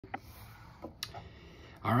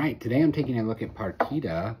All right, today I'm taking a look at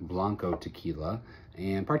Partida Blanco Tequila.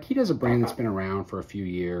 And Partida is a brand that's been around for a few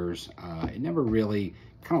years. It never really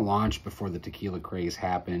kind of launched before the tequila craze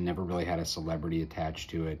happened, never really had a celebrity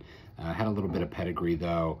attached to it. Had a little bit of pedigree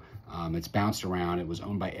though. It's bounced around. It was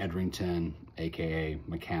owned by Edrington, AKA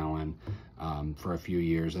Macallan, for a few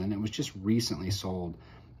years. And it was just recently sold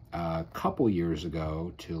a couple years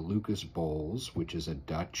ago to Lucas Bols, which is a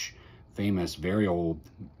Dutch, famous, very old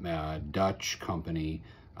Dutch company,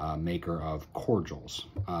 maker of cordials.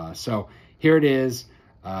 So here it is,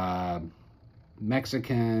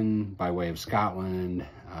 Mexican by way of Scotland,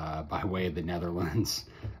 by way of the Netherlands,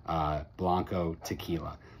 Blanco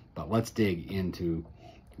Tequila. But let's dig into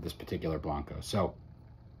this particular Blanco. So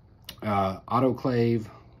autoclave,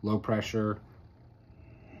 low pressure,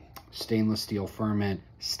 stainless steel ferment,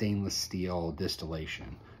 stainless steel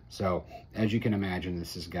distillation. So as you can imagine,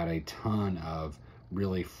 this has got a ton of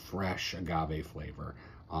really fresh agave flavor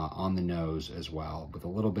on the nose as well, with a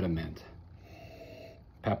little bit of mint,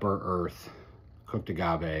 pepper, earth, cooked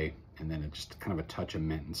agave, and then just kind of a touch of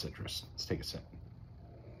mint and citrus. Let's take a sip.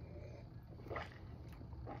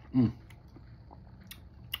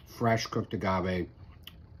 Fresh cooked agave,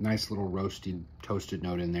 nice little roasted, toasted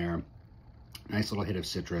note in there, nice little hit of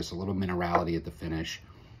citrus, a little minerality at the finish.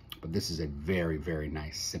 But this is a very, very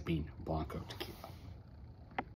nice sipping Blanco tequila.